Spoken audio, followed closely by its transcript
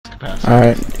pass.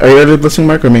 Alright, are you ready to listen,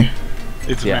 Mark, or me?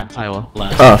 It's yeah, I will.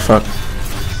 Oh, fuck.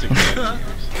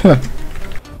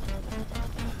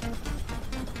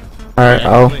 Alright,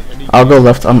 I'll go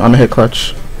left. I'm gonna hit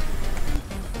clutch.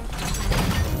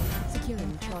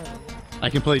 I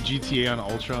can play GTA on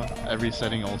Ultra, every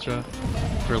setting Ultra,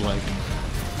 for like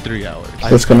 3 hours.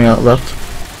 It's coming out left.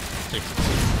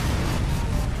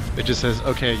 It just says,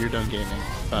 okay, you're done gaming.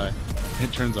 Bye.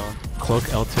 It turns on. Cloak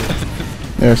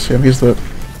L2. Yes, yeah, he's lit.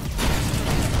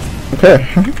 Okay.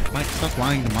 Mike, stop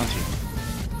lying to Monty.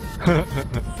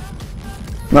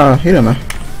 Nah, he didn't know.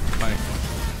 Mike.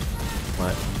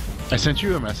 What? I sent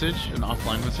you a message, an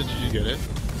offline message. Did you get it?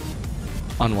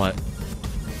 On what?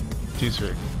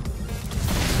 TeamSpeak.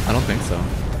 I don't think so.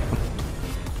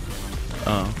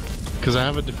 Oh. Because I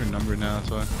have a different number now, that's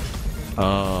why.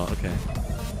 Oh, okay.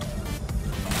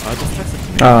 Just text it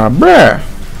to me. Ah, bruh.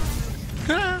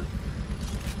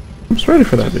 I'm just ready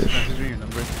for that, dude. Message me your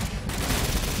number.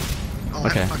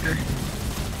 Okay.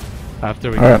 After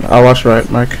we Alright, I'll watch right,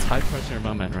 Mike. high pressure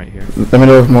moment right here. Let me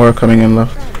know if more are coming in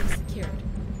left.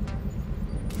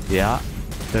 Yeah.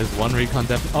 There's one recon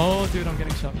depth. Oh, dude, I'm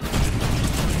getting shot.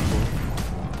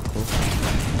 Cool.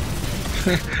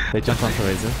 They jumped onto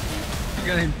Razor.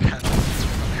 I'm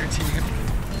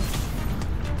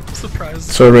surprised.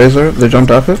 So Razor, they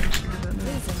jumped off it?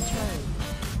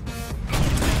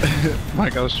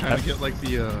 Mike, I was trying to get like the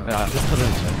Yeah, just put it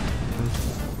in check.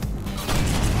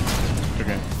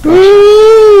 Okay.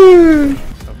 Woo! A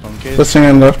phone case. Listening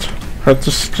in left.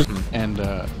 Just And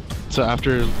so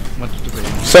after much debate,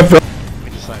 separate. we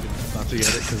decided not to get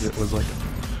it because it was like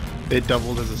it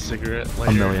doubled as a cigarette. $1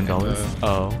 Later, million. and,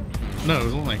 Oh. no, it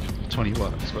was only like $20.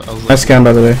 But I was like, Nice scan,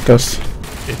 by the way, Ghost.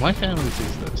 if my family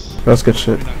sees this, That's good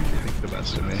shit. they're not gonna think the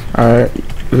best of me. Alright,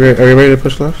 are you ready to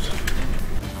push left?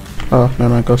 Oh, never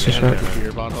mind, Ghost is They had right. a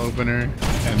beer bottle opener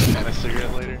and a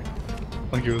cigarette later.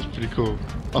 Like it was pretty cool.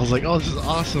 I was like, oh, this is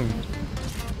awesome.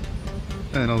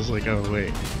 And I was like, oh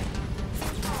wait,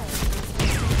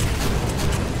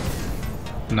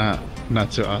 not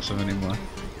so awesome anymore.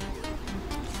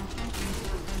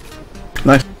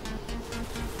 Nice.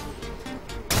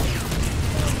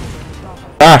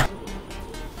 Ah!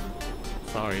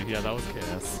 Sorry, yeah, that was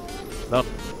chaos. No.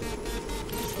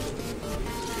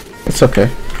 It's okay.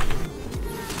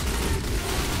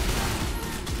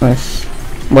 Nice.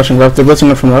 Watching left, they're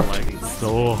blitzing it from left. Lagging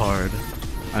so hard.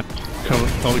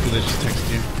 Probably because I just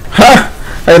texted you. Ha!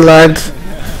 I lied.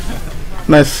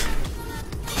 Nice.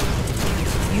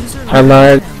 I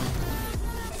lied.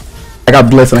 I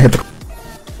got blitzed and I hit the.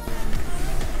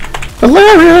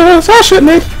 Hilarious! Ah shit,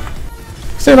 Nate!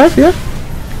 Stay alive, yeah?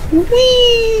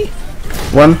 Whee!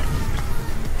 One.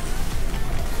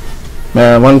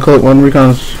 Man, one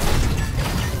recon's.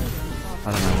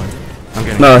 I don't know where. I'm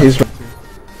getting. No, he's.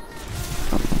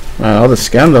 Man, all the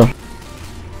scan though.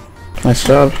 Nice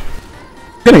job.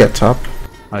 I'm gonna get top.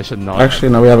 I should not. Actually,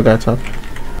 no, we have a guy top.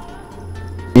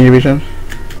 Need a region?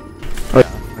 Yeah,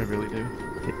 I really do.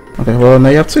 Okay, well, now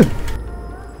you have two.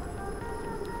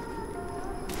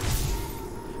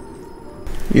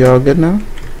 You all good now?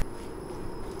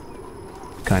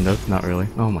 Kind of, not really.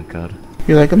 Oh my god.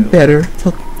 You're like, I'm better.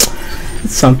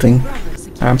 It's something.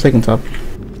 I'm taking top.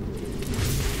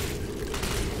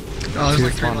 Oh, there's Two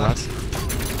like 3 spawn left.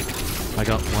 I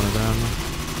got one of them.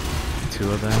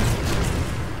 2 of them.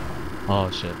 Oh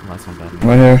shit, last one bad.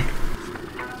 Right here.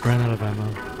 Ran out of ammo.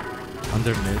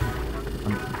 Under mid.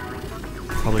 I'm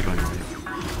probably going right.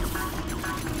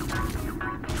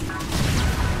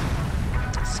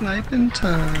 Sniping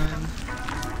time.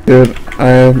 Dude,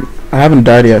 I haven't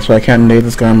died yet, so I can't nade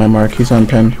this guy on my mark. He's on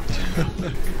pen.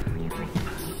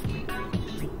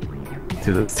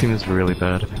 Dude, this team is really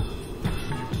bad.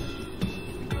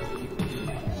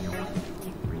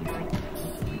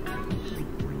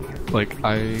 Like,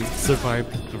 I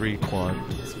survived 3 quad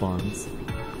spawns.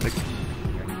 Like,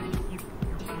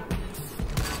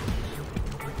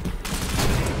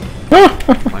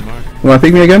 my mark. You wanna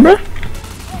pick me again, bro?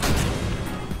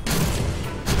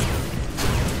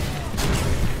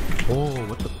 Oh,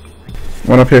 what the?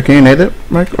 One up here. Can you nade it,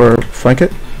 Mike, or flank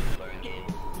it?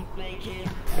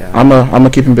 Yeah, I'ma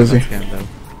keep him busy.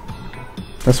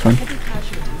 That's fine.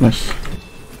 Nice.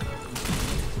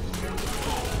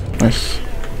 Nice.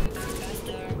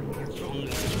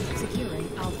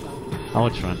 I'll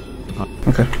watch run.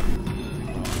 Okay.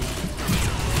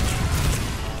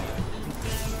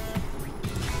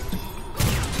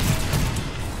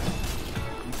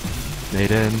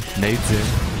 Nade in, nades in.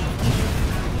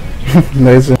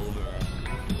 Amazing.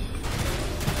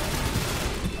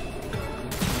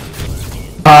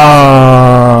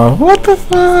 Ah, what the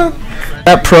fuck?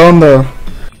 That prone though.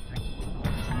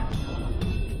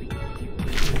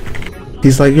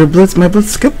 He's like, your blitz, my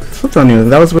blitz flipped on you.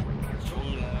 That was what.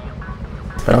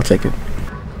 But I'll take it.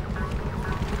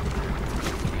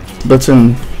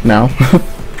 Blitzing now.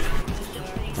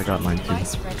 I got mine too.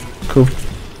 Cool.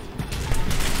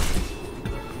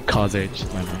 CAWS-H,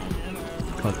 my man.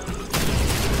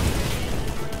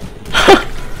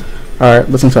 Alright,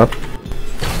 blitzing top.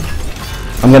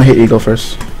 I'm gonna hit Eagle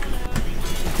first.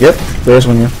 Yep, there's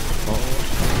one, yeah.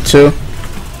 Oh. 2.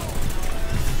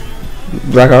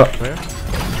 Blackout. Where?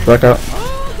 Blackout.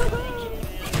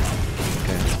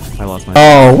 Okay, I lost my.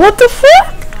 Oh, what the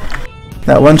fuck?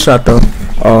 That one shot though.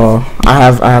 Oh, I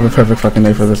have a perfect fucking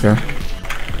nade for this guy.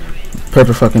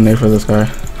 Perfect fucking nade for this guy.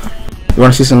 You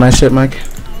wanna see some nice shit, Mike?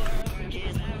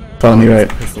 Follow me right.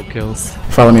 Pistol kills.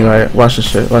 Follow me right. Watch this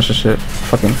shit. Watch this shit.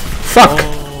 Fucking fuck. Oh,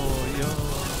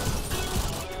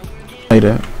 No, you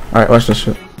didn't. Alright, watch this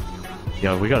shit.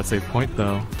 yo. Yo, we gotta save point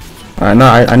though. Alright, no,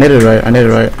 I naded it right. I naded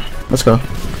it right. Let's go.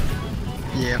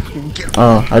 Yeah, get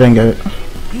Oh, I didn't get it.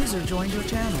 User joined your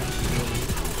channel.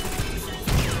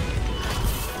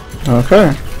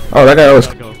 Okay. Oh, that guy always.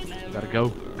 Gotta go. Gotta go.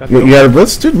 Gotta You go. got a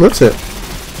blitz, dude. Blitz it.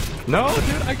 No,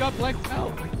 dude, I got blacked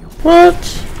out. What?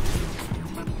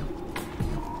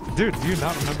 Dude, do you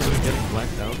not remember me getting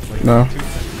blacked out? Like, No. 2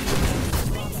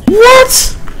 seconds.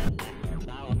 What?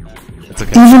 It's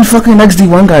okay. Even fucking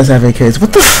XD1 guys have AKs.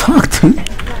 What the fuck, dude?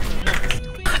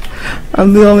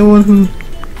 I'm the only one who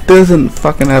doesn't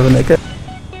fucking have an AK.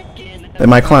 In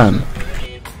my clan.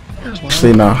 there's one.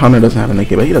 Actually, no, Hunter doesn't have an AK,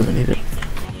 but he doesn't need it.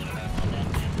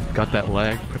 Got that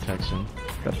lag protection.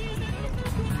 Got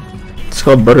It's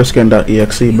called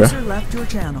butterskin.exe, bro. User left your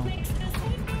channel.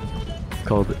 it's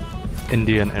called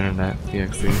Indian Internet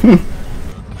EXE.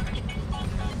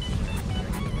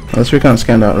 Let's recon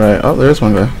scanned out right. Oh, there's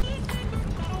one guy.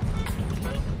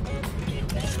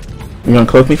 You gonna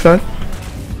cloak me, fag?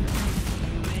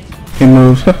 He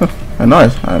moves. I know,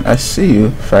 I see you,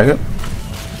 faggot.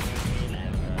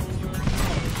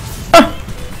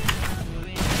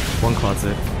 One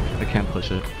closet. I can't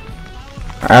push it.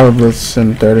 I have a blitz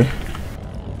in 30.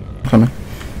 Coming.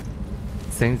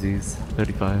 Same Z's.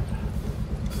 35.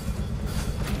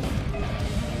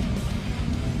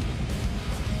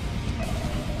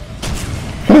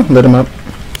 Lit him up.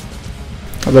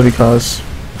 I love you, CAWS.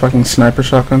 Fucking sniper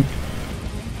shotgun.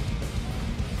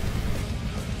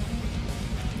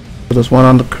 There's one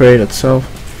on the crate itself.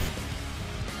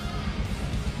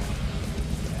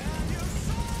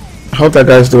 I hope that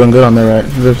guy's doing good on there, right?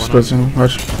 They're just blitzing.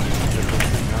 Watch.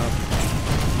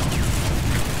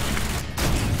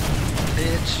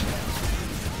 Bitch.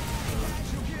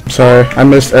 I'm sorry, I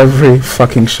missed every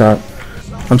fucking shot.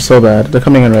 I'm so bad. They're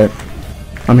coming in right.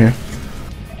 I'm here.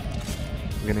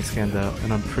 I'm getting scanned out,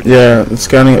 and I'm pretty. Yeah, it's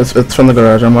scanning. It's from the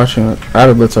garage. I'm watching it. I have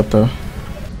a blitz up though.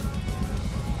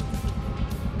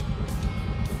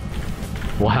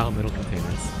 Wow, middle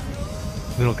containers.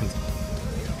 Middle containers.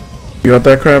 You got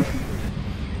that crap?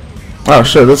 Oh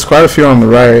shit, there's quite a few on the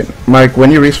right. Mike,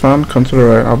 when you respawn, come to the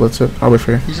right. I'll blitz it. I'll wait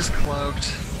for you. He just cloaked.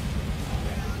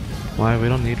 Why? We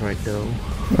don't need right though.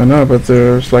 I know, but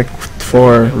there's like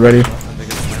 4 ready.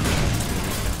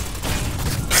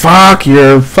 Fuck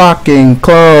your fucking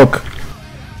cloak!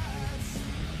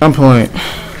 On point.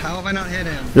 How have I not hit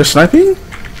him? You're sniping?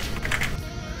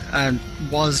 I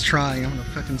was trying. I'm gonna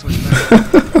fucking switch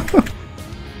back.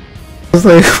 I was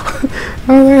like,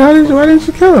 why didn't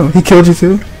you kill him? He killed you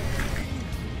too?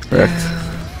 Correct.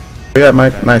 Yeah,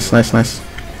 Mike. Nice, nice, nice.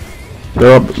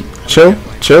 They're up. Chill,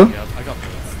 chill. Yeah, I got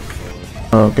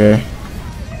blitz. Okay.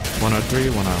 1R3,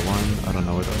 1R1. I don't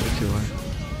know where the other 2 are.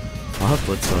 I'll have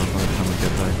blitz though by the time we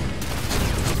get back.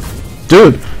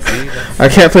 Dude! See, that's- I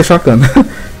can't play shotgun.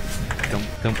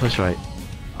 don't push right.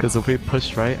 Because if we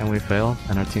push right and we fail,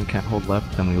 and our team can't hold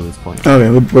left, then we lose points. Okay,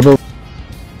 we're both.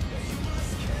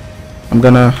 I'm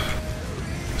gonna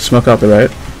smoke out the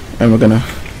right, and we're gonna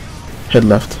hit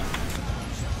left.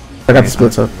 I got the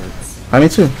splits up. I me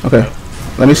too. Okay,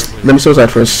 let me suicide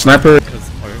first. Sniper. Because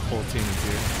our whole team is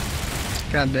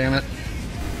here. God damn it.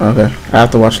 Okay, I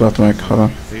have to watch left, Mike. Hold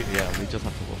on. See, yeah, we just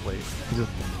have to wait.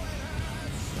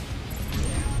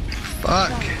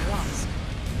 Fuck.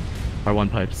 Our 1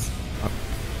 pipes.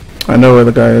 I know where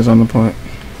the guy is on the point.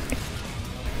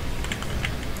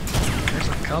 There's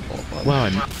a couple. But Wow,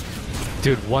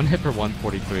 dude, 1 hit per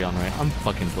 143 on right. I'm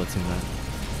fucking blitzing that.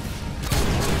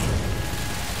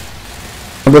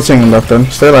 I'm blitzing left then.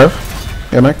 Stay alive.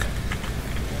 Yeah, Mike.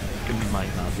 It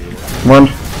might not be. One.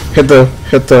 Hit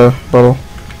the bubble.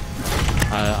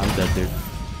 I'm dead, dude.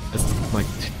 It's like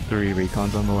 3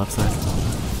 recons on the left side.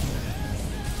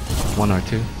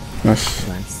 1R2. Nice.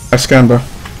 Nice. I scan, bro.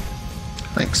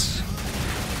 Thanks.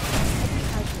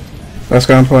 Last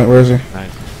guy on point, where is he?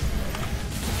 Nice.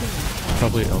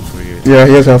 Probably L3. Yeah,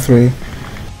 he has L3.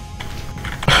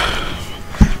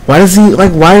 Why does he,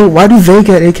 like, why do they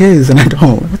get AKs and I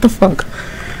don't? What the fuck?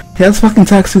 He has fucking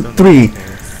Taxi 3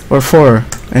 or 4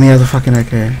 and he has a fucking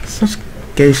AK. Such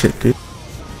gay shit, dude.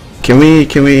 Can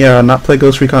we not play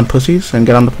Ghost Recon pussies and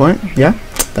get on the point? Yeah?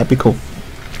 That'd be cool.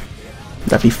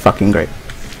 That'd be fucking great.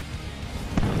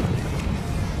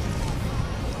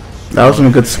 That was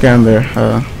some good scan there,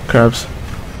 Krabs.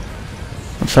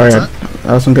 I'm sorry, that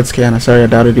was some good scan. I'm sorry I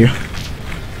doubted you.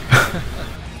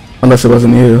 Unless it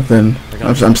wasn't you, then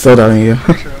I'm still doubting you.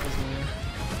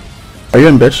 Are you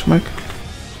in bitch, Mike?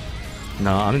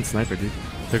 No, I'm in sniper, dude.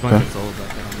 They're going to solo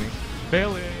back on me.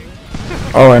 Failing!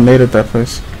 Oh, I made it that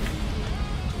place.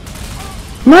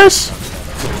 Nice!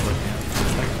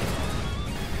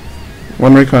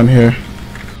 One recon here.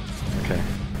 Okay.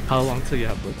 How long till you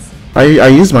have blitz? I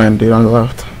used mine, dude, on the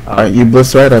left. You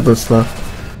blitzed right, I blitzed left.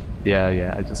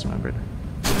 Yeah, I just remembered.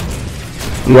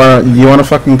 You wanna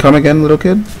fucking come again, little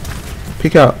kid?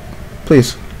 Peek out,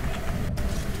 please.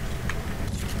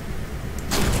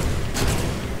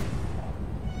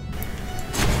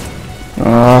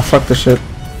 Ah, fuck this shit.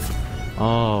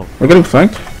 Oh, We're getting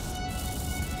flanked.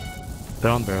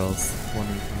 they're on barrels. One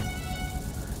recon.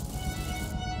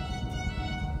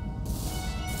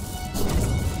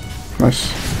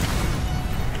 Nice.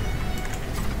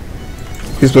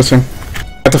 He's blitzing.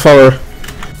 Get the follower.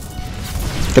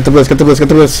 Get the blitz, get the blitz, get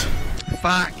the blitz.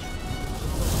 Fuck.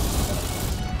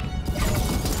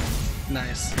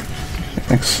 Nice.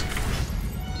 Thanks.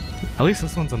 At least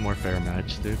this one's a more fair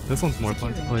match, dude. This one's more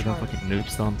fun to play than fucking noob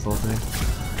stomps all day.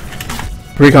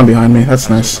 Recon behind me, that's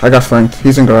nice. I got flanked.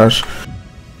 He's in garage.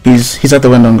 He's at the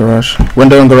window in garage.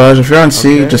 Window in garage. If you're on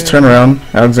C, just turn around.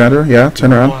 Alexander, yeah,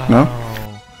 turn around. Wow. No?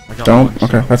 I got Don't? one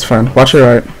Okay, shot. that's fine. Watch your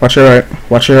right. Watch your right.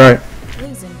 Watch your right.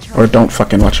 Or don't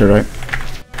fucking watch your right.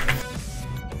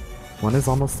 One is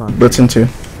almost done. Blitz in 2. I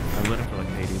lit him for like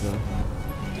 80 though.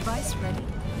 Device ready.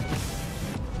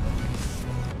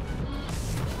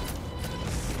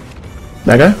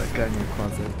 That guy? That guy in your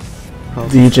closet.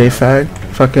 DJ Fag.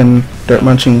 Fucking dirt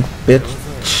munching bitch.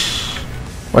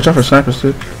 Watch out for snipers,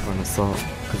 dude. For an assault,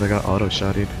 because I got auto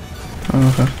shotted.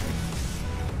 Oh, okay.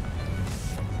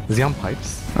 Is he on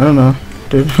pipes? I don't know,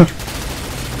 dude.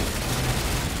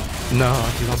 No,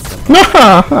 he's on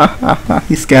stuff.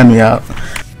 He scanned me out.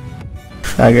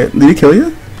 Faggot. Did he kill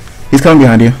you? He's coming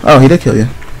behind you. Oh, he did kill you.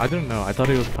 I didn't know. I thought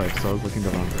he was pipes, so I was looking the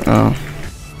wrong way. Oh.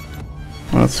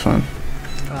 Well, that's fine.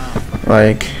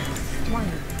 Like,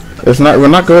 we're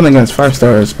not going against 5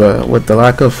 stars, but with the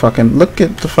lack of fucking, look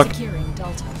at the fuck. Securing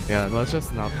Delta. Yeah, let's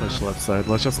just not push left side.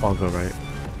 Let's just all go right.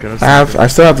 Get us I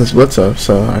still have this blitz up,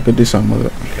 so I could do something with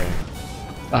it. Okay.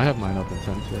 I have mine up in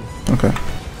 10 too. Okay.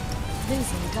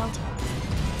 Losing Delta.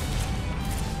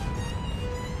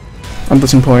 I'm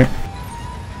blitzing point.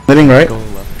 Hitting right. Go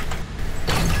left.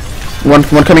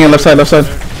 One coming in left side, left side.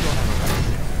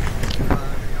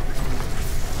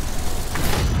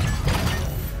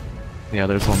 Yeah,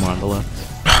 there's one more on the left.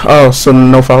 Oh, so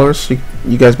no followers?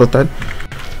 You guys both died?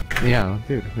 Yeah,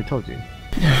 dude, we told you.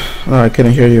 Oh, I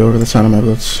couldn't hear you over the sound of my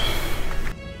blitz.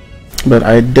 But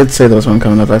I did say there was one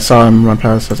coming up. I saw him run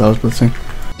past as I was blitzing.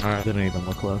 Alright, I didn't even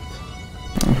look left.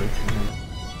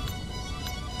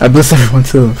 I blitzed everyone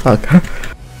too. Fuck.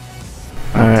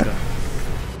 Alright.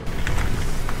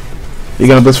 You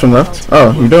gonna blitz from left?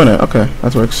 Oh, you're doing it. Okay,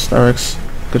 that works. That works.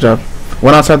 Good job.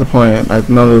 One outside the point. I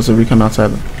know there was a recon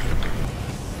outside.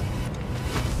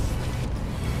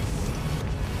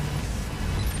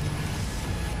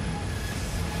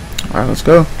 Alright, let's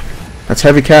go. That's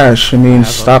heavy cash. It means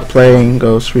stop playing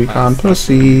Ghost Recon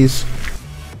pussies.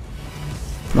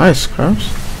 Nice, Krabs.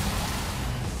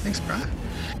 Thanks, bro.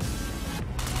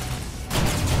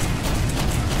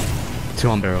 2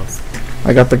 on barrels.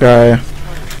 I got the guy.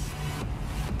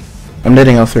 I'm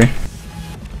nading L3.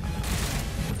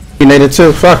 He naded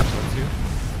too. Fuck.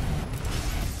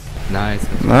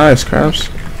 Nice. Nice, Krabs.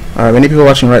 Alright, we need people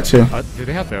watching right too. Do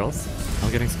they have barrels? I'm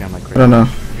getting scammed like I crazy. don't know.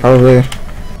 Probably.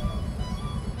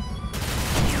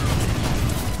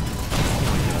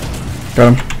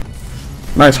 Got him.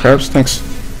 Nice, Krabs. Thanks.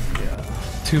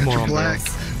 2 more your on black.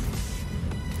 barrels.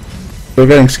 We're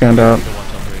getting scanned out.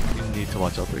 You need to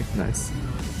watch L3. Nice.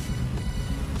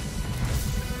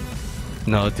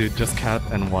 No, dude, just cap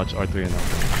and watch R3 and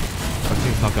L3.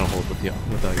 R3's not gonna hold with you.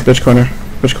 Without you. Bitch corner.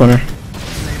 Bitch corner.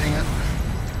 Nading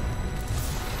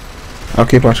I'll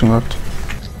keep watching left.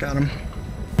 it. Got him.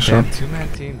 Sure. Damn, 2-man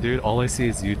team, dude. All I see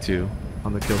is you two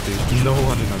on the kill feed. No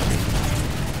one in our team.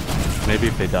 Maybe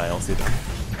if they die, I'll see them.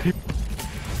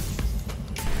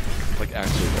 Like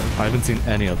actually, though. I haven't seen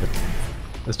any of it.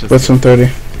 It's just Blitz 30.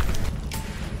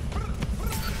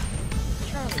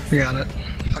 You got it.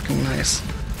 Fucking nice.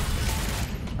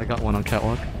 I got one on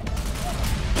catwalk.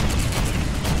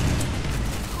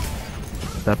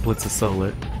 That blitz is so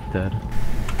lit. Dead.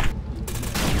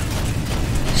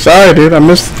 Sorry, dude. I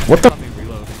missed. What the?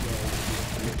 Reload.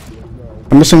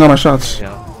 I'm missing all my shots.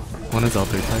 Yeah. One is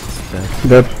L3 text. Dead.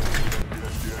 Dead.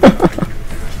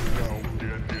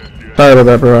 Sorry about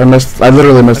that, bro. I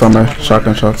literally missed all my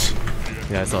shotgun shots.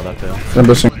 Yeah, I saw that fail. I'm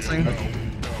missing. Blitzing.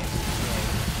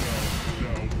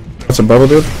 That's a bubble,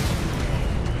 dude.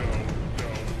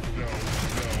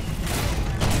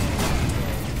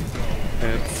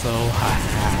 It's so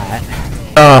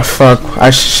hot. Oh fuck! I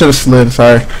should have slid.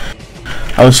 Sorry.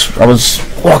 I was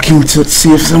walking to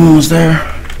see if someone was there.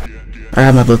 I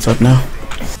have my blitz up now.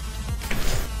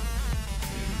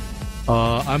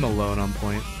 I'm alone on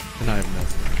point, and I have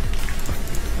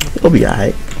nothing. It'll be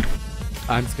alright.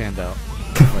 I'm scanned out.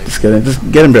 Just kidding.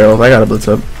 Just get in barrels. I got a blitz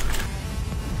up.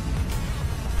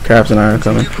 Crabs and iron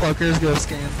coming. Fuckers, go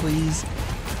scan, please.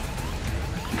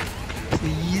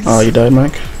 Please. Oh, you died,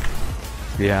 Mike.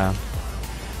 Yeah.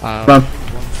 Run. One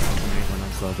shot me when I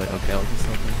was like, okay, I'll just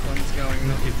help him. One's going.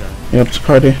 No, he's dead. Yep, it's a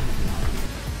party.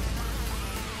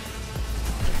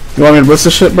 You want me to blitz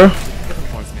this shit, bro? Get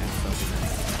him more scans, that'll be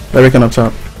nice. Everything up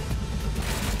top.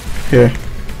 Here.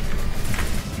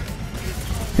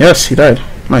 Yes, he died.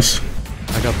 Nice.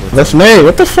 I got blitz. That's me.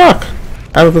 What the fuck?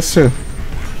 I have a blitz too.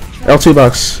 L2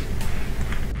 box.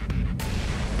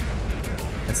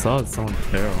 I saw someone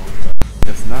barrel, but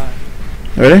guess not.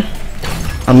 Ready?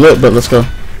 I'm lit, but let's go.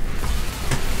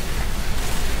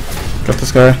 Got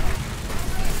this guy.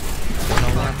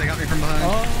 They got me from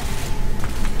behind.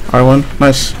 R1.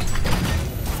 Nice.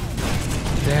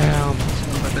 Damn.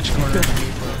 One by bitch corner.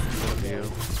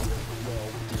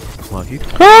 Well, he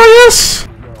Oh, yes!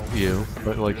 you,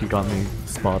 but like he got me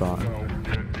spot on.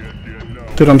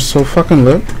 Dude, I'm so fucking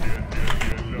lit.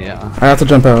 Yeah. I have to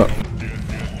jump out.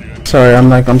 Sorry,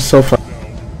 I'm so fu-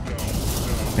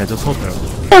 Yeah, just hold barrel.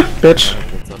 Ah, bitch.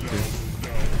 What's up,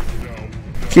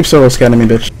 dude? Keep solo scanning me,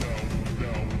 bitch.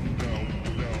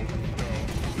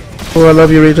 Oh, I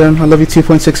love you, regen. I love you,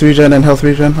 2.6 regen and health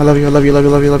regen. I love you, I love you, love you,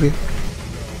 love you, love you.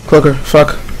 Cloaker,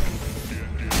 fuck.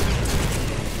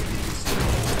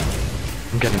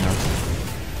 I'm getting out.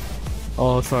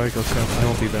 Oh, sorry, Ghost Crab. I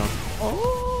won't be down.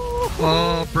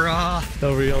 Oh, brah.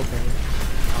 No real thing.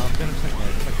 I'm gonna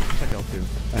check L2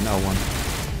 and L1.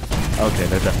 Okay,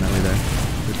 they're definitely there.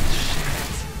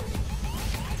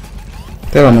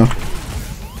 They don't know.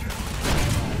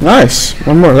 Nice.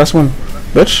 One more, last one.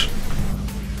 Bitch.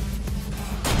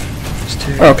 There's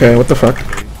two. Okay, what the fuck?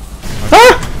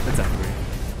 Ah! It's F3.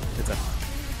 It's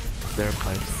F. They're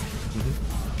pipes.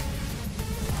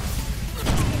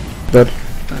 Dead.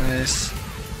 Nice.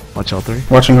 Watch L3.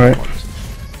 Watching right.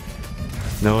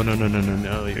 No.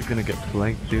 You're gonna get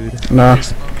flanked, dude. Nah.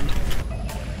 Respawned.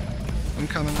 I'm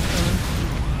coming.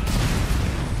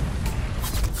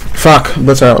 Fuck.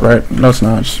 Blitz out, right? No, it's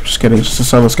not. Just kidding. It's just a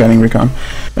solo scanning recon.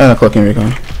 And a cloaking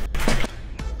recon.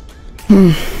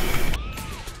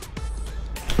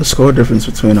 The score difference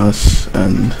between us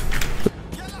and...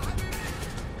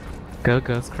 Go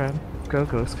Ghost Crab. Go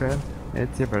Ghost Crab.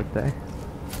 It's your birthday.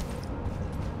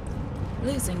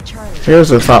 Losing Charlie.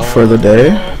 Here's a thought for the day.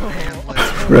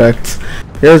 Correct.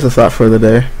 Here's a thought for the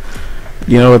day.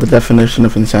 You know what the definition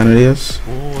of insanity is?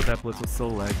 Oh, that blitz was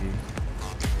so laggy.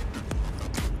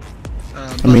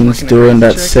 It means doing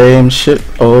that same shit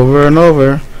over and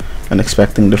over and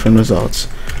expecting different results.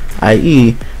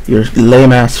 I.e., your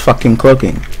lame ass fucking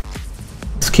cloaking.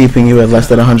 It's keeping you at less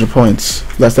than 100 points.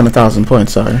 Less than 1,000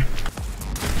 points, sorry.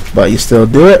 But you still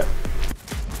do it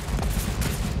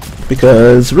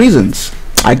because reasons.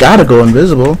 I gotta go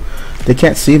invisible. They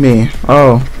can't see me.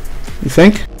 Oh, you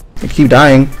think? I keep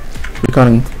dying.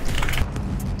 Reconning.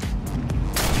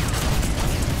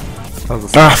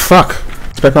 Ah, fuck.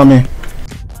 Spec on me.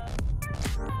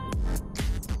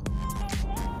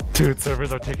 Dude,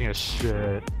 servers are taking a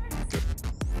shit.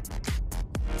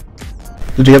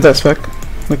 Did you get that spec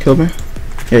that killed me?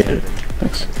 Yeah, you did.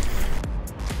 Thanks.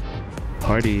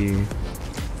 Party.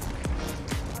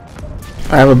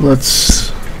 I have a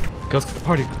blitz. Ghost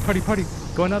party.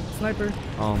 Going up, sniper.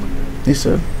 Oh my god. He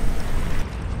said.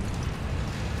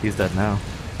 He's dead now.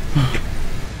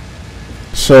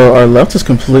 So our left is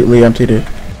completely empty, dude.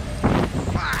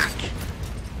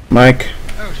 Mike,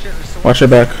 Oh shit, there's someone. watch your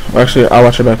back. Well, actually, I'll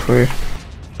watch your back for you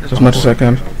as much as I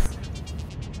can.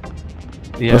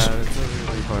 Yeah, Yes. it's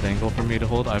a really hard angle for me to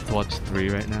hold. I have to watch 3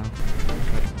 right now.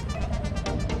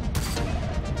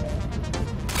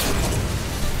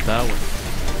 That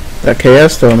was That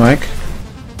KS though, Mike.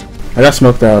 I got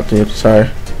smoked out, dude. Sorry.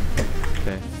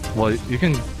 Okay. Well, you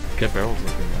can get barrels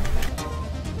looking now.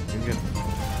 You can get...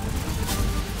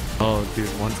 Oh,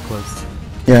 dude, one's close.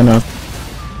 Yeah, no.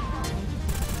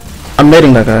 I'm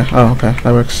nading that guy. Oh, okay,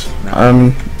 that works. No.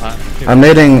 I'm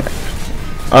nading.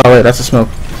 Oh wait, that's a smoke.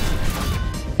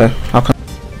 Okay, I'll come.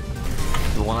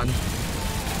 The one.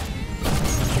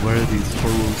 Where are these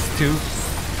fools? Two.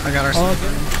 I got our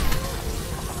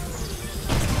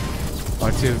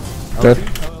R2. Good.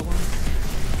 L2.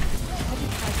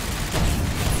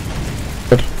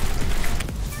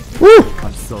 Woo!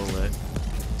 I'm so lit.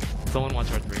 Someone watch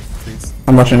R3, please.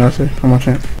 I'm watching that. I'm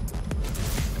watching it.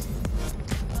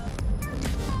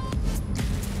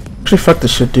 Actually, fuck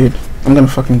this shit, dude. I'm gonna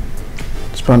fucking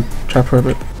spawn trap for a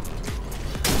bit.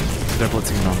 They're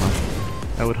blitzing normal.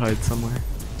 I would hide somewhere.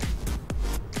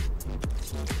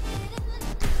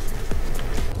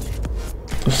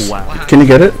 Wow. Can you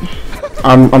get it?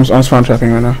 I'm spawn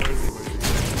trapping right now. Dude,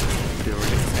 we're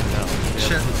getting scanned out. Yeah,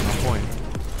 Shit. this is my point.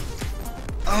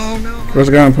 Oh no. Where's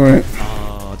the guy on point?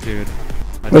 Oh, dude.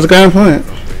 Where's the guy on point?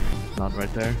 Not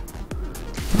right there.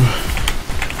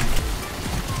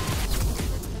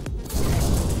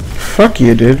 Fuck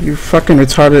you, dude. You fucking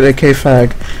retarded AK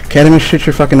fag. Can't even shoot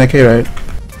your fucking AK right.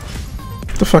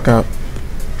 Get the fuck out.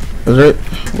 Is it?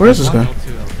 Where is this guy? L2,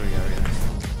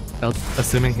 L3 area.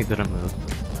 Assuming he didn't move.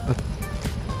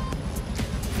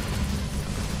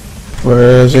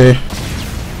 Where is he?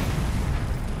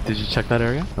 Did you check that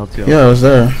area? L2. Yeah, I was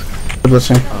there.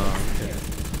 Blitzing. Oh, okay.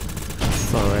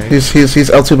 It's alright. He's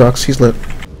L2 box. He's lit.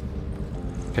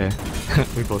 Okay.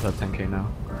 We both have 10k now.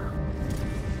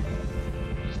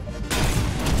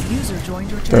 User joined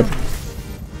your channel.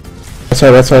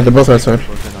 Right side. They're both right side.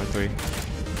 Both in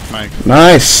R3. Mike.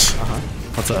 Nice!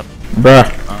 What's up? Bruh.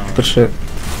 Good shit.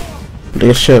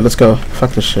 Good shit. Let's go.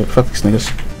 Fuck this shit. Fuck these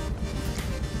niggas.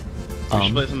 We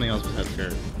should play something else besides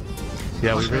skirt.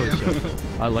 Yeah, we really should.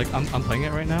 I'm playing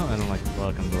it right now, and I'm like,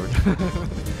 fuck, I'm bored.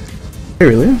 Hey,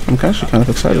 really? I'm actually kind of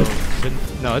excited.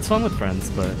 No, it's fun with friends,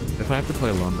 but if I have to play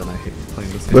alone, then I hate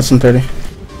playing this game. Listen, 30.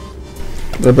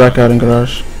 They're back out in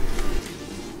garage.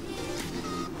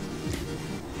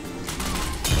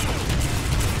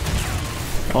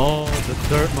 Oh, the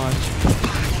dirt munch.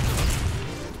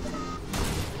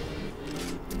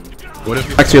 What if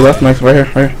you Back to your left, Mike. Right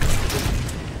here.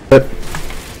 Lit.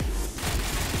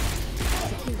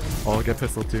 Oh, I'll get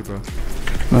pistol too, bro.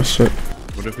 Nice shit.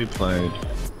 What if we played?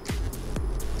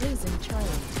 Losing Charlie.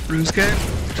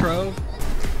 RuneScape? Trove?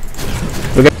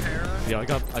 Yeah,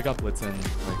 I got blitz in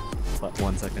like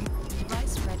 1 second.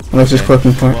 Device ready. Unless he's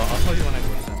clicking point. Well, I'll tell you when I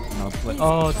blitz in. And I'll play.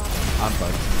 Oh, I'm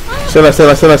bugged. Stay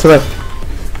left.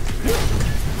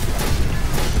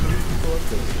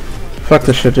 Fuck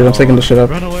this shit, dude. I'm taking this shit up.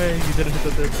 Run away! You didn't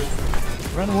hit the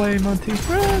dirt. Run away, Monty.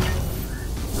 Run!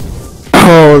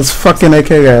 Oh, it's fucking AK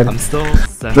guy. I'm still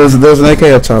There's an AK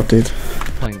up top, dude.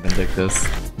 playing Vindictus.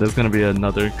 There's gonna be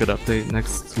another good update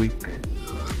next week.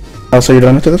 Oh, so you're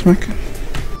done after this, Mike?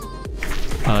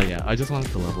 Yeah, I just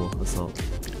wanted to level Assault.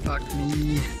 Fuck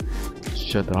me.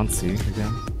 Shit, they're on C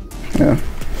again. Yeah.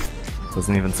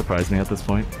 Doesn't even surprise me at this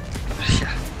point.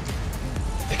 Yeah.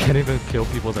 They can't even kill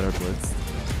people that are blitzed.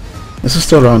 This is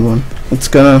still round one. It's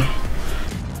gonna...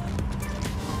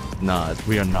 Nah,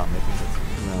 we are not making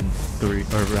this round 3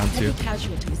 or round 2. Heavy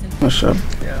casualties in Oh, shit.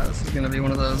 Yeah, this is gonna be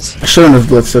one of those. I shouldn't have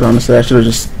blitzed it, honestly. I should have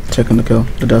just taken the kill.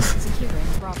 The death. securing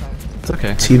Bravo. It's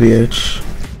okay. TBH.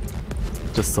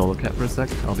 Just solo cat for a sec.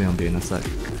 I'll be on B in a sec.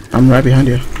 I'm right behind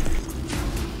you.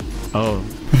 Oh.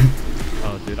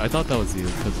 Oh, dude, I thought that was you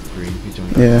because of green. He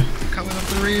joined. Yeah. Coming up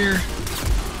the rear.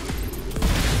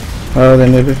 Oh,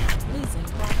 then maybe. Losing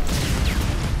Bravo.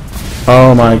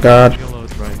 Oh my god. Yellow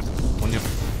is right. One yellow.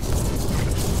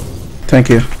 Thank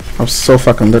you. I'm so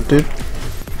fucking lit, dude.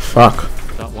 Fuck.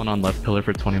 Got one on left pillar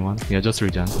for 21. Yeah, just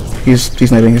regen. He's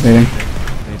nading.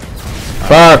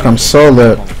 Fuck, I'm so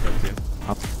lit.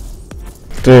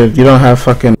 Dude, you don't have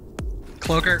fucking...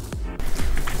 Cloaker.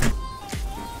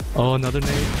 Oh, another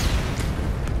nade.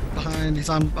 Behind. He's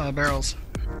on barrels.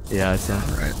 Yeah, I see.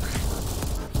 Right.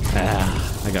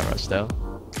 Ah, I got rushed out.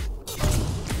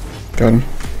 Got him.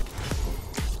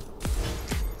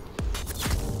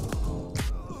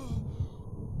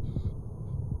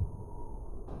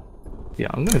 Yeah,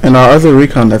 I'm gonna. And our other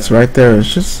recon that's right there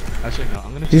is just... Actually, no,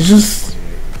 I'm gonna. He's just...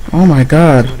 Oh my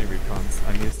god. Too many recons.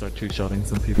 I need to start two-shotting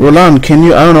some people. Roland, can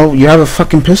you... I don't know, you have a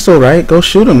fucking pistol, right? Go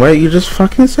shoot him, right? You're just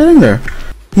fucking sitting there.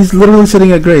 He's literally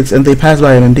sitting at grates and they pass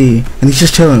by him in D. And he's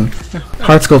just chilling.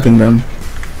 Hard scoping them.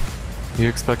 You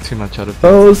expect too much out of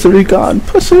Oh, it's the recon.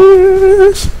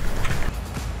 Pussies!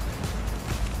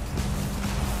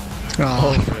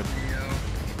 Oh. good.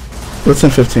 What's in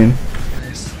 15?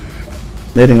 Nice.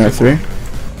 Nading R3.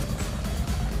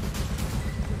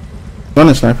 One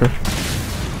is sniper.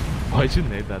 Why'd you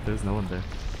nade that? There's no one there.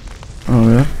 Oh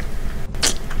yeah.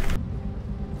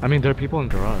 I mean, there are people in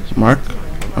garage. Mark.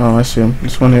 Oh, I see him.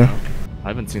 This one here. I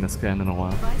haven't seen a scan in a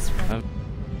while. Device ready.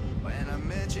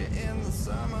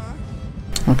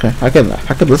 Okay, I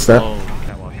could list that. Oh,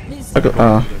 catwalk. Losing I could,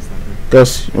 ground.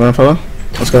 Ghost, you wanna follow?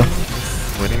 Let's go.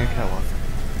 Waiting at catwalk.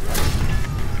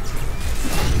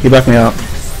 He backed me out.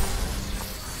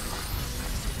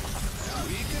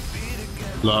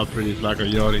 Love pretty like a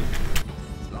yachty.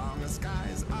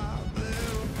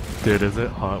 Dude, is it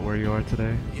hot where you are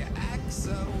today?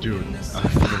 Dude, I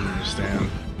don't understand.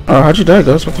 Oh, how'd you die,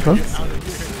 Ghost? What the fuck?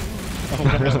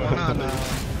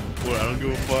 Well, I don't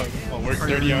give a fuck. I'll work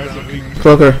 30 hours a week.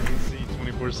 Cloaker.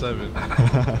 24/7.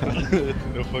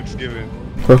 No fucks given.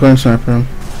 Cloaker and sniper him.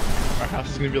 Our house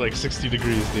is gonna be like 60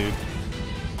 degrees, dude.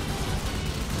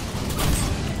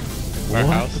 Our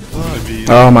house is gonna be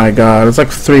Oh my god, it's like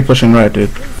 3 pushing right, dude.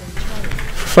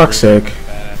 For fuck's sake.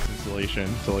 badass insulation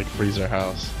to like freeze our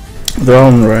house. They're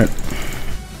all on the right.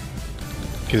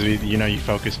 Cause you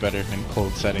focus better in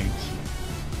cold settings.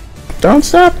 Don't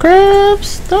stop,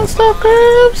 crabs! Don't stop,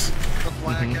 crabs! The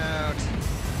blackout.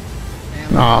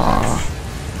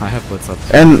 Aww. I have blitz up.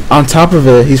 And on top of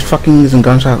it, he's fucking using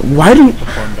gunshot. Why do...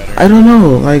 Perform better. I don't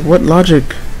know, like, what logic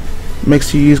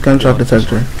makes you use gunshot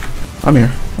detector? I'm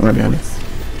here. I'm right behind you.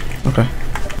 Okay,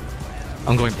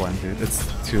 I'm going blind, dude. It's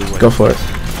too late. go for it.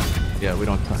 Yeah, we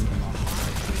don't have time.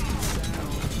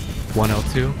 1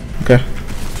 L2, Okay.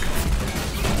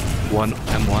 1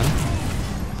 M1.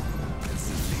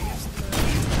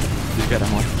 Did you get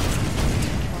M1?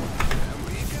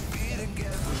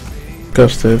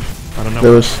 Ghost, Dave. I don't know.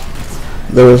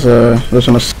 There was an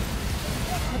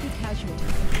Heavy casualties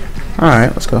inflicted.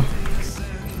 Alright, let's go.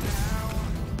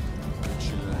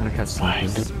 I'm gonna catch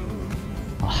something.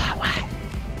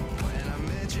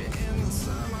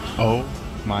 Oh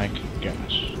my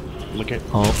gosh. Look at.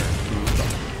 Oh,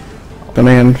 The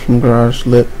man from garage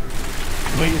lit.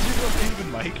 Wait, is your real name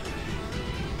even Mike?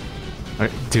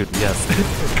 alright, dude, yes.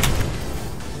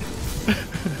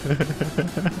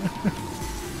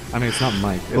 I mean, it's not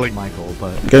Mike, it's Like- Michael,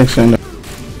 but Getting sent.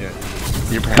 Yeah.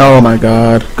 Your parents. Oh my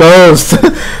god. Ghost!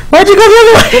 Why'd you go the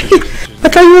other way? I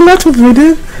thought you were nuts with me,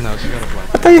 dude. no, she got a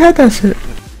black. I thought you had that shit.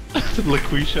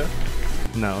 LaQuisha.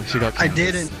 No, she got. I canvas.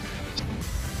 didn't.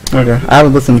 Okay, I have a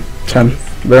listen 10.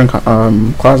 They're in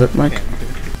closet, Mike.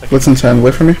 Listen 10,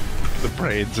 wait for me. The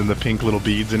braids and the pink little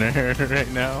beads in her hair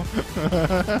right now.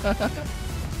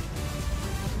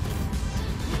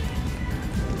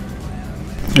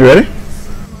 You ready?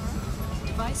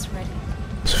 Device ready.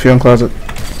 Sophia in closet.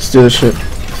 Let's do this shit.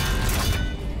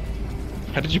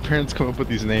 How did your parents come up with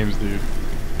these names, dude?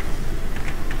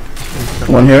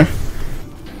 One here.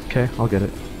 Okay, I'll get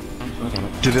it.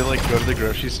 Did they like go to the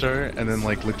grocery store and then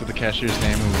like looked at the cashier's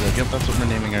name and was like, yep, that's what we're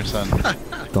naming our son?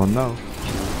 Don't know.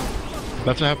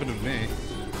 That's what happened to me.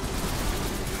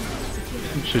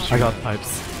 Shit, you I got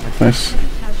pipes. Nice.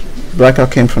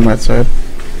 Blackout came from that side.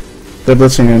 They're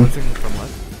blitzing in. Blitzing from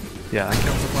left? Yeah, I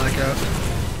can. The blackout.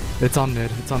 It's on mid.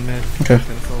 It's on mid. Okay.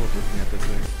 Minnesota looking at this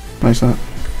thing. Nice not.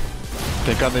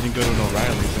 Thank God they didn't go to no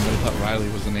Riley. Somebody thought Riley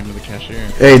was the name of the cashier.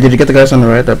 Hey, did you get the guys on the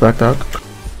right that blacked out?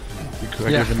 Because I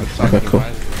Yeah. gave them the sign Okay, to cool.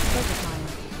 Riley.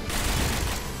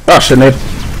 Oh shit, Nate.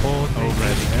 Oh, no,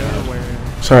 ready.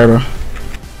 everywhere. Sorry, bro.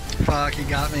 Fuck, he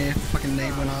got me. Fucking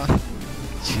nade went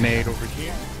off. Nade over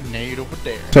here, nade over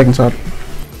there. Second top.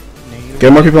 Nade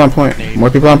Get more people on point. Nade More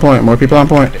people on point. More people on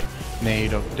point.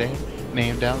 Nade over there,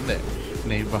 nade down there,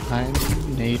 nade behind,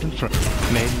 nade in front,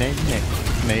 nade, nade, nade,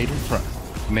 nade in front,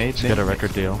 nade, Get a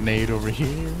record deal. nade over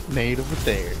here, nade over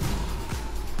there.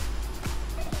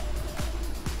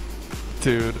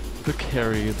 Dude, the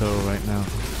carry though right now.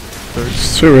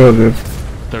 It's too real, dude.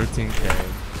 13k,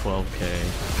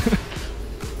 12k.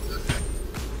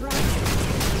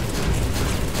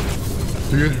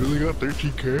 You guys really got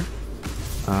 13k?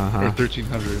 Or Uh-huh.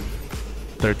 1300?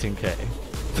 13k.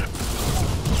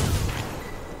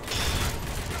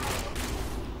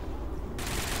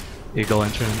 Eagle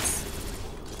entrance.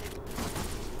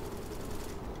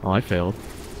 Oh, I failed.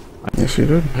 Yes, you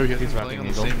did. Have you guys He's been rapping playing on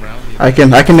the Eagle. same round?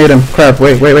 I can nade him. Crap,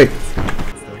 wait.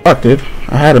 Fuck, dude.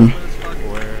 I had him.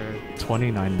 We're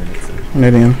 29 minutes in,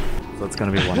 Nading him. so it's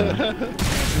gonna be 1 minute.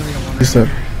 He said.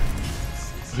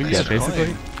 Who Yeah, used to basically.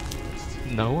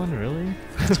 play? No one really?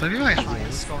 It's maybe my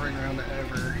highest scoring round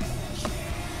ever.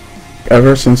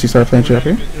 Ever since you started playing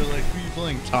Jeffrey? They're like, who you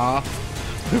playing, Top?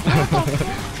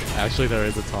 Actually, there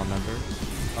is a tall member.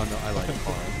 Oh no, I like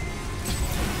car.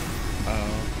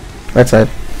 Right side.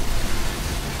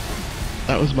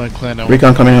 That was my clan.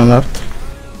 Recon coming on left.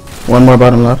 One more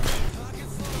bottom left.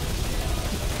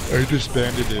 I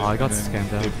disbanded it. Oh, I got and then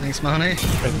scammed out. Thanks, Money.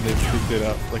 And they picked it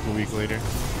up like a week later.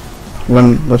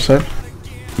 One left side.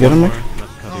 Get him, Mike.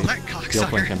 Oh, that You'll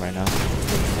flank him cocksucker. right now.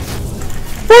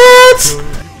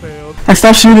 What? I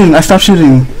stopped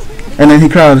shooting. And then he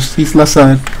crouched. He's left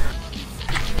side.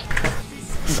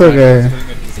 It's okay.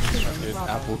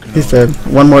 He's dead.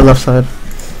 One more left side.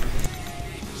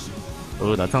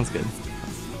 Oh, that sounds good.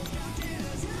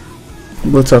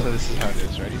 What's up? So this is how it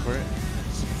is. Ready for it?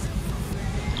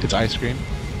 It's ice cream.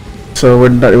 So we're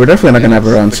definitely not gonna have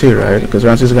a round 2, right? Because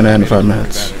round 2 is gonna end in 5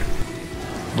 minutes.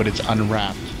 But it's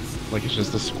unwrapped. Like it's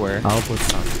just a square. I'll put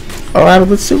some. Oh, I have a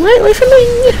blitz too. Wait for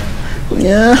me.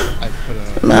 Yeah. I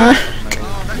put a... Nah.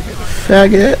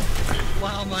 Faggot.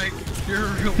 Wow, Mike, you're a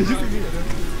real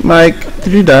pro. Mike,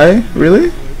 did you die? Really?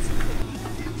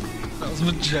 That was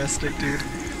majestic, dude.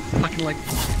 Fucking like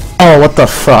Oh, what the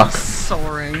fuck?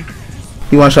 soaring.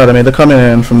 He one shot at me. They're coming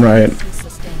in from right.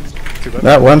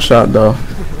 That one shot though.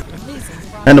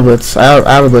 And the blitz. I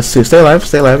have a blitz too. Stay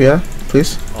alive, yeah.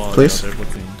 Please. Oh, Please. yeah, they're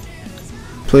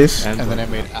blitzing. Please. And then I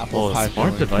made apple pie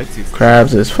smart filling. device use.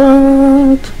 Crabs is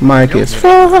fucked. Mike is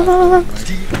fucked.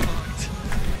 Defucked.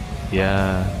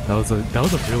 Yeah, that was a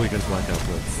really good blackout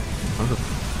blitz. That was a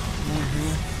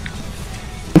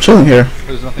I'm chilling here.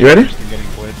 There's nothing You ready? worse than getting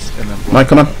blitzed and then Mike,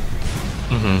 come on.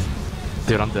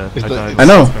 Dude, I'm dead. Is I the- died. I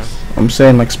know. I'm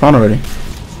saying like spawn already.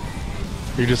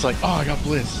 You're just like, oh, I got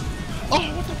blitzed. Oh,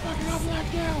 what the fuck? I got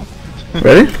blacked out.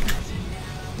 Ready?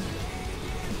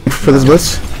 For this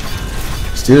blitz?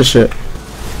 Let's do this shit.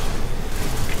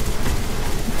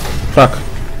 Fuck.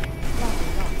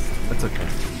 That's okay.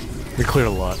 We cleared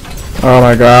a lot. Oh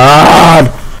my god!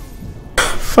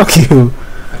 Fuck you.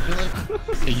 I feel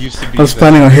like it used to be. I was that,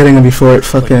 planning on hitting him before it like,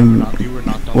 fucking you were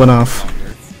knocked on went the off.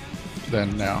 longer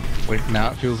than now. Like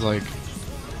now it feels like,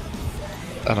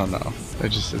 I don't know.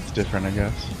 It's different, I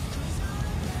guess.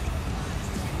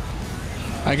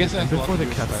 I guess that's Before the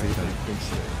lucky cutscene, that they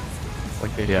fixed it.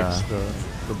 Like they Yeah. fixed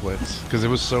the blitz because it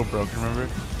was so broken. Remember?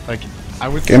 Like I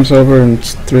would Game's over in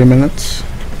 3 minutes.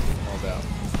 called out.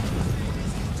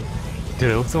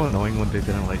 Dude, it was so annoying when they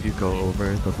didn't let you go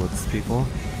over the blitz people.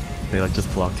 They like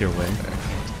just blocked your way.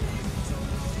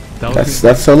 That was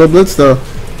That's solo blitz though.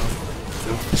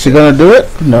 Is he gonna do it?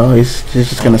 No, he's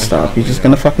just gonna stop. He's just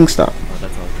gonna fucking stop. oh,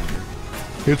 that's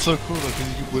all. It's so cool though because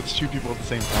you can blitz 2 people at the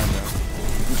same time now.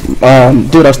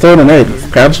 Dude, I was throwing an aid.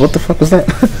 Crabs, what the fuck was that?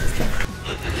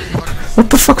 What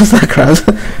the fuck was that, Crabs?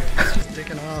 Just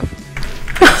taking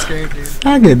off. Get scared, dude.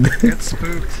 Faggot. Get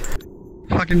spooked.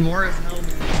 Fucking more is hell,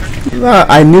 man. Nah,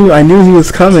 I knew he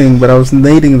was coming, but I was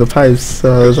nading the pipes,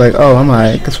 so I was like, oh, I'm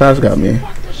alright, cause Crabs got me.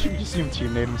 Should we just see him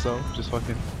teammate himself? Just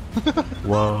fucking.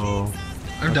 Whoa.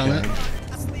 I've done it.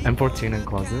 M14 in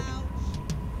closet.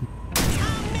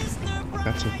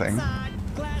 That's a thing.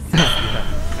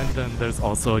 And then there's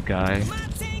also a guy,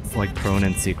 like prone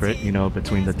in secret, you know,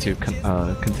 between the two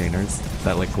containers.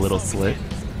 That like little slit.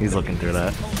 He's looking through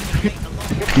that.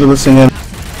 You're listening in.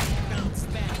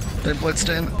 They blitzed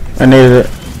in. I naded it.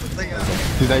 They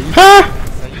Dude, that used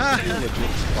Ha! to be a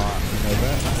legit spot. You know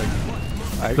that?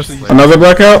 Like, I actually used to Another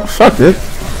blackout? Fuck it.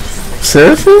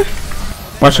 Seriously?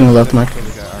 Watching the left, Mike. kill the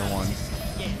guy R1.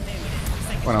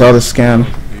 When I Saw the was scam.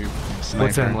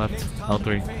 What's sniper. in left?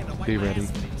 L3. Be ready.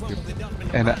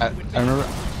 And I remember,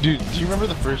 dude, do you remember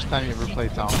the first time you ever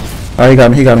played Tomsk? Oh, he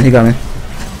got me. Did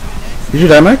you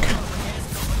die, Mike?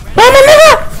 Oh, my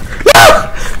nigga! No!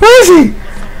 Where is he?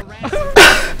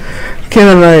 Came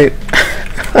in right.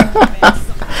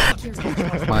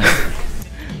 Mine.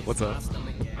 What's up?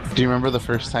 Do you remember the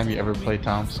first time you ever played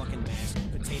Tomsk?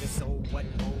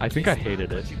 I think I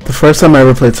hated it. The first time I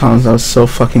ever played Tomsk, I was so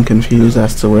fucking confused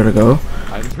as to where to go.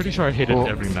 I'm pretty sure I hated Well-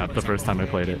 every map the first time I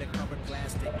played it.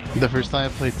 The first time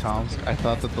I played Tomsk, I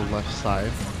thought that the left side,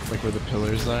 like where the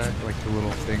pillars are, like the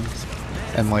little things,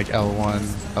 and like L1,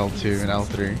 L2, and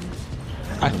L3,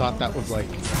 I thought that was like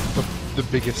the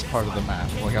biggest part of the map.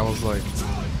 Like I was like,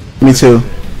 Me too.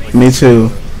 Me too.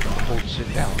 hold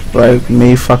shit down. Like,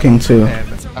 me fucking too.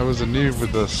 And I was a noob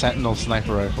with the Sentinel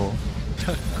sniper rifle,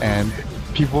 and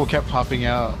people kept popping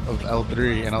out of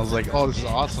L3, and I was like, oh, this is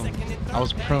awesome. I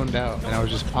was proned out, and I was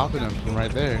just popping them from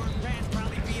right there.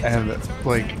 And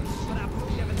like,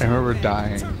 I remember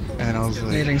dying, and I was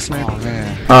like, Nading sniper. oh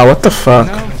man. Ah, what the fuck?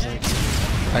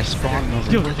 I spawned and I was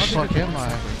like, where the fuck am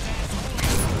I?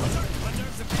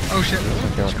 Oh shit.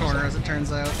 Which corner, as it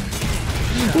turns out.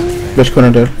 Which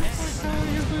corner, dude?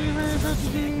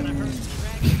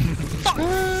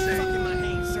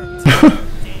 Sake.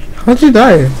 How'd you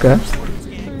die, guys?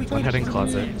 One heading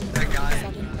closet. That guy.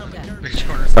 Which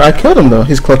corner? I killed him though.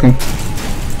 He's cloaking.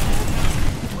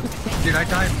 Dude, I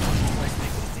died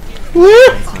Woo!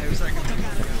 5 seconds ago.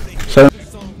 So,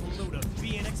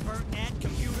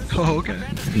 Oh, okay.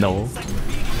 No.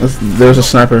 there's a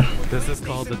sniper. This is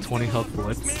called the 20 health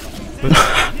blitz.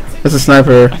 There's a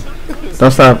sniper.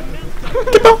 Don't stop.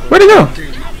 Where'd he go?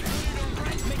 Dude.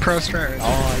 Pro strat. Oh,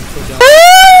 I forgot.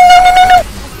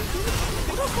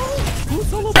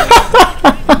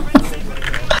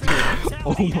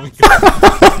 Oh my god.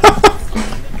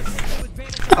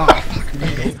 Oh, fuck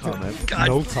me. No comment. God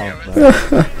No damn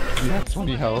comment. You have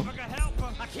 20 health.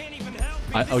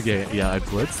 Okay, yeah, I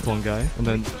blitzed one guy, and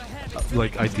then,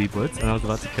 like, I de-blitzed, and I was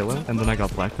about to kill him, and then I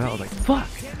got blacked out. I was like, fuck!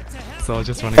 So I was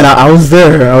just running. And I was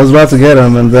there. I was about to get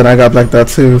him, and then I got blacked out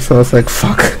too. So I was like,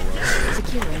 fuck.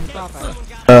 Securing Bravo.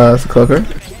 It's a cloaker.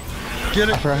 Get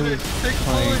I it. forgot who was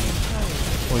playing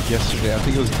like yesterday. I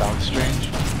think it was Doc Strange.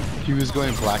 He was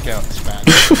going blackout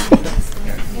Spanish.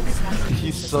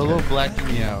 He solo blacked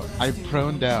me out. I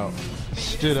proned out,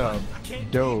 stood up,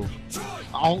 dove,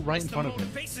 all right in front of him.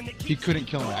 He couldn't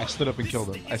kill me. I stood up and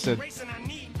killed him. I said,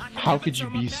 how could you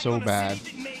be so bad?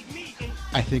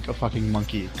 I think a fucking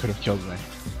monkey could have killed me.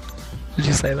 Did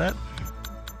you say that?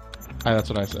 That's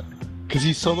what I said. Cause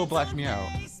he solo blacked me out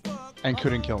and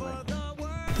couldn't kill me.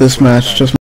 This match just